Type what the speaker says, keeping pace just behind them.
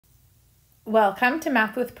Welcome to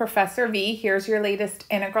Math with Professor V. Here's your latest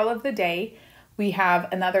integral of the day. We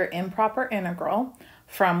have another improper integral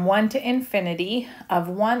from 1 to infinity of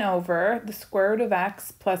 1 over the square root of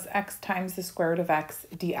x plus x times the square root of x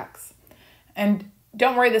dx. And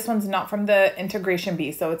don't worry, this one's not from the integration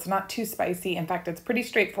bee, so it's not too spicy. In fact, it's pretty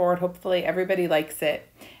straightforward. Hopefully everybody likes it,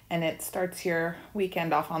 and it starts your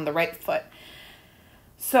weekend off on the right foot.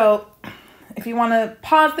 So if you want to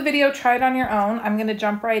pause the video, try it on your own. I'm going to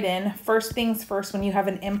jump right in. First things first, when you have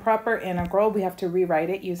an improper integral, we have to rewrite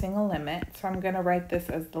it using a limit. So I'm going to write this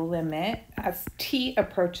as the limit as t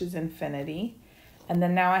approaches infinity. And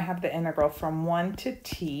then now I have the integral from 1 to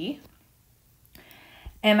t.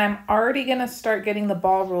 And I'm already going to start getting the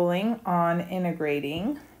ball rolling on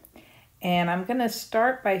integrating. And I'm going to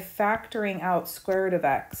start by factoring out square root of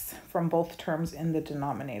x from both terms in the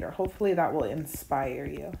denominator. Hopefully that will inspire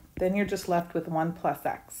you. Then you're just left with 1 plus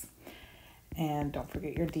x. And don't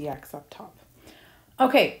forget your dx up top.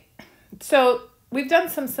 Okay, so we've done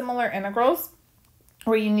some similar integrals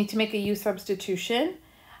where you need to make a u substitution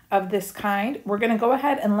of this kind. We're going to go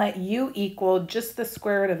ahead and let u equal just the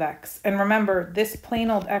square root of x. And remember, this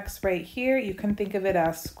plain old x right here, you can think of it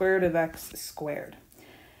as square root of x squared.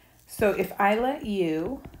 So if I let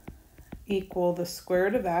u equal the square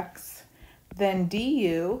root of x, then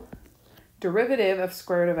du, derivative of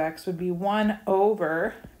square root of x, would be 1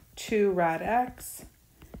 over 2 rad x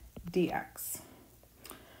dx.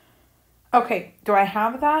 Okay, do I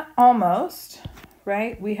have that? Almost,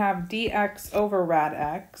 right? We have dx over rad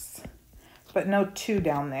x, but no 2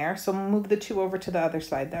 down there. So we'll move the 2 over to the other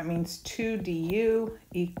side. That means 2 du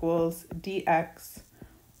equals dx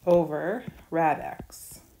over rad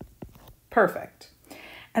x. Perfect.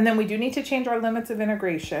 And then we do need to change our limits of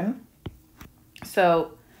integration.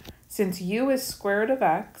 So since u is square root of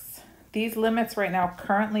x, these limits right now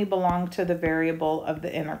currently belong to the variable of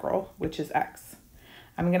the integral, which is x.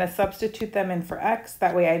 I'm going to substitute them in for x.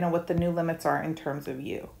 That way I know what the new limits are in terms of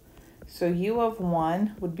u. So u of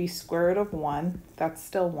 1 would be square root of 1. That's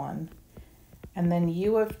still 1. And then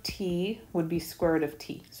u of t would be square root of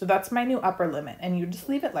t. So that's my new upper limit. And you just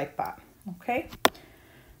leave it like that. Okay?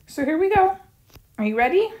 So here we go. Are you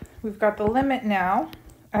ready? We've got the limit now.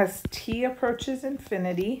 As t approaches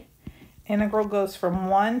infinity, integral goes from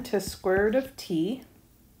 1 to square root of t.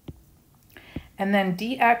 And then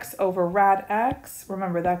dx over rad x,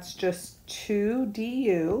 remember that's just 2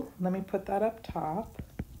 du. Let me put that up top.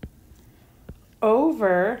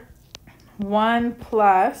 Over 1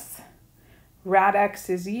 plus rad x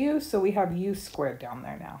is u, so we have u squared down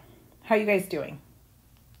there now. How are you guys doing?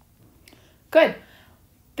 Good.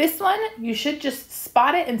 This one, you should just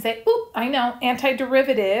spot it and say, oop, I know,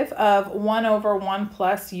 antiderivative of 1 over 1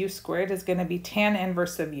 plus u squared is going to be tan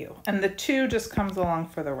inverse of u. And the 2 just comes along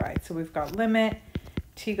for the ride. So we've got limit,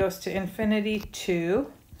 t goes to infinity,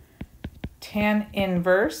 2, tan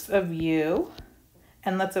inverse of u.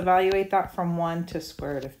 And let's evaluate that from 1 to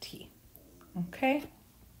square root of t. Okay?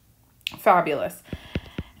 Fabulous.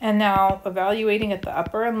 And now evaluating at the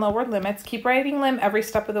upper and lower limits. Keep writing lim every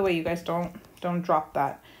step of the way. You guys don't drop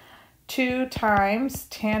that. 2 times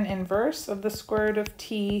tan inverse of the square root of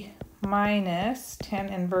t minus tan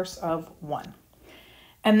inverse of 1.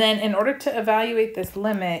 And then in order to evaluate this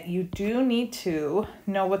limit, you do need to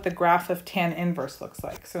know what the graph of tan inverse looks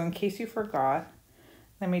like. So in case you forgot,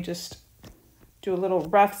 let me just do a little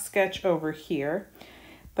rough sketch over here.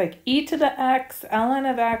 Like e to the x, ln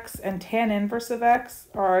of x, and tan inverse of x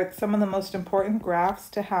are some of the most important graphs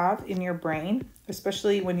to have in your brain,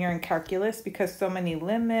 especially when you're in calculus, because so many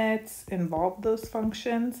limits involve those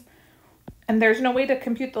functions. And there's no way to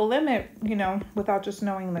compute the limit, you know, without just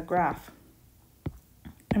knowing the graph.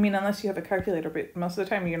 I mean, unless you have a calculator, but most of the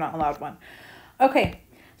time you're not allowed one. Okay,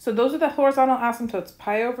 so those are the horizontal asymptotes,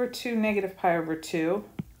 pi over 2, negative pi over 2.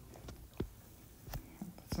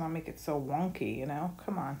 Let's not make it so wonky, you know.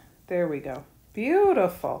 Come on. There we go.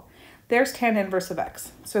 Beautiful. There's tan inverse of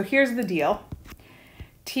x. So here's the deal.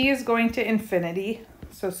 T is going to infinity.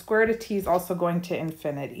 So square root of t is also going to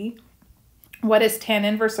infinity. What is tan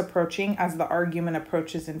inverse approaching as the argument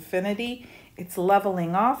approaches infinity? It's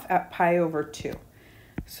leveling off at pi over 2.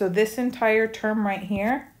 So this entire term right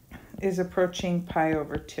here is approaching pi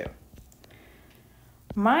over 2.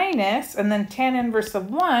 Minus, and then tan inverse of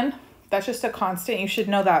 1, that's just a constant. You should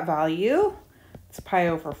know that value. It's pi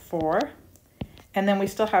over 4. And then we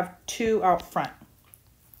still have 2 out front.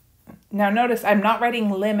 Now notice I'm not writing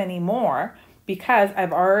lim anymore because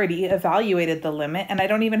I've already evaluated the limit and I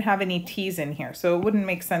don't even have any t's in here. So it wouldn't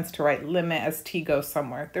make sense to write limit as t goes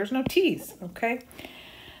somewhere. There's no t's, okay?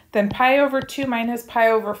 Then pi over 2 minus pi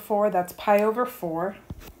over 4, that's pi over 4.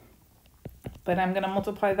 but I'm going to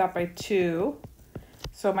multiply that by 2.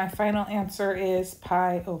 So my final answer is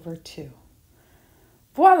pi over 2.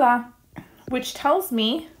 Voila! Which tells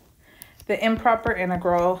me the improper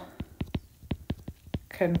integral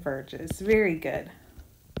converges. Very good.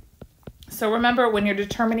 So remember, when you're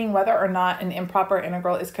determining whether or not an improper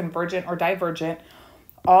integral is convergent or divergent,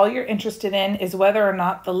 all you're interested in is whether or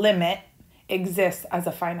not the limit exists as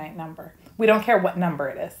a finite number. We don't care what number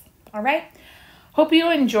it is. All right? Hope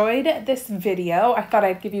you enjoyed this video. I thought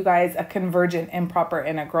I'd give you guys a convergent improper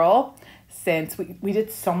integral since we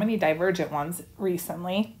did so many divergent ones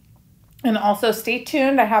recently. And also stay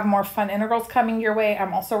tuned. I have more fun integrals coming your way.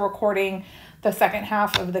 I'm also recording the second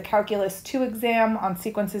half of the Calculus 2 exam on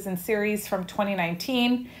sequences and series from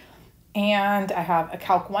 2019. And I have a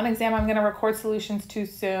Calc 1 exam I'm going to record solutions to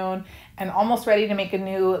soon, and almost ready to make a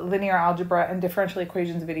new linear algebra and differential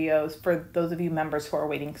equations videos for those of you members who are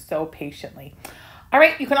waiting so patiently. All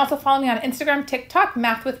right, you can also follow me on Instagram, TikTok,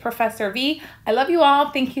 Math with Professor V. I love you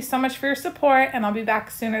all. Thank you so much for your support, and I'll be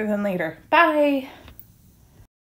back sooner than later. Bye.